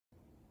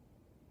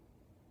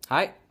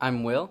Hi,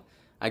 I'm Will.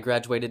 I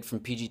graduated from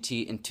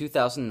PGT in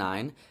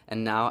 2009,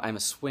 and now I'm a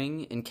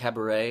swing in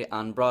Cabaret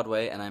on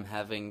Broadway, and I'm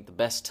having the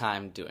best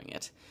time doing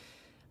it.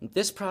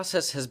 This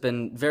process has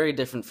been very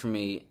different for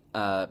me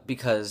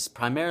because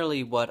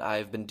primarily what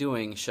I've been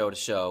doing show to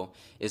show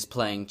is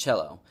playing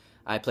cello.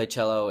 I play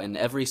cello in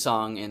every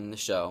song in the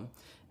show,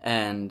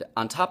 and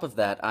on top of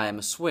that, I am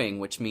a swing,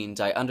 which means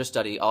I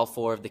understudy all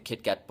four of the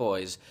Kit Kat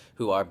boys,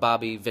 who are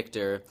Bobby,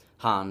 Victor,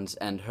 Hans,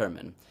 and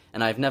Herman.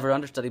 And I've never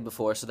understudied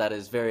before, so that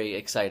is very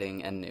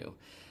exciting and new.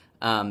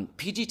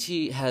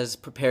 PGT has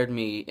prepared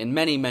me in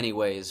many, many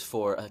ways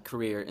for a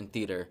career in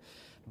theater,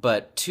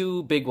 but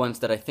two big ones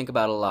that I think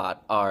about a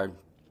lot are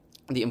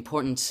the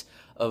importance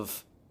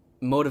of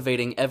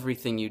motivating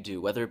everything you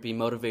do, whether it be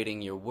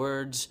motivating your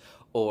words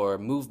or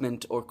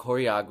movement or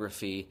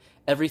choreography.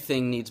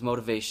 Everything needs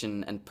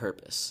motivation and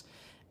purpose.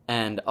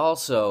 And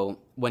also,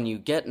 when you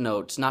get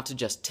notes, not to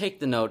just take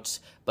the notes,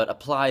 but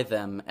apply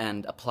them,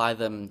 and apply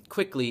them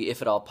quickly if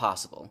at all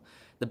possible.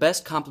 The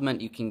best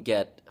compliment you can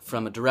get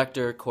from a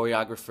director,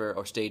 choreographer,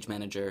 or stage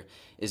manager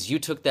is you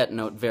took that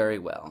note very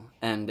well.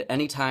 And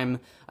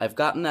anytime I've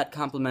gotten that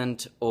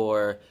compliment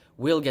or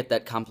will get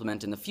that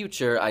compliment in the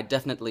future, I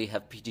definitely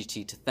have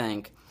PGT to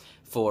thank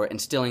for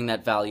instilling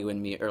that value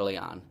in me early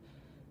on.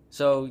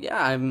 So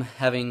yeah, I'm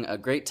having a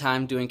great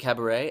time doing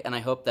Cabaret, and I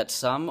hope that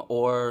some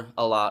or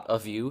a lot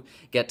of you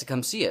get to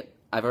come see it.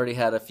 I've already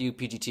had a few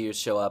PGTers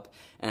show up,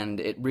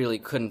 and it really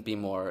couldn't be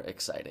more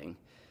exciting.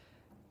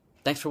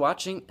 Thanks for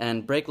watching,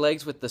 and break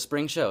legs with the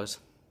spring shows.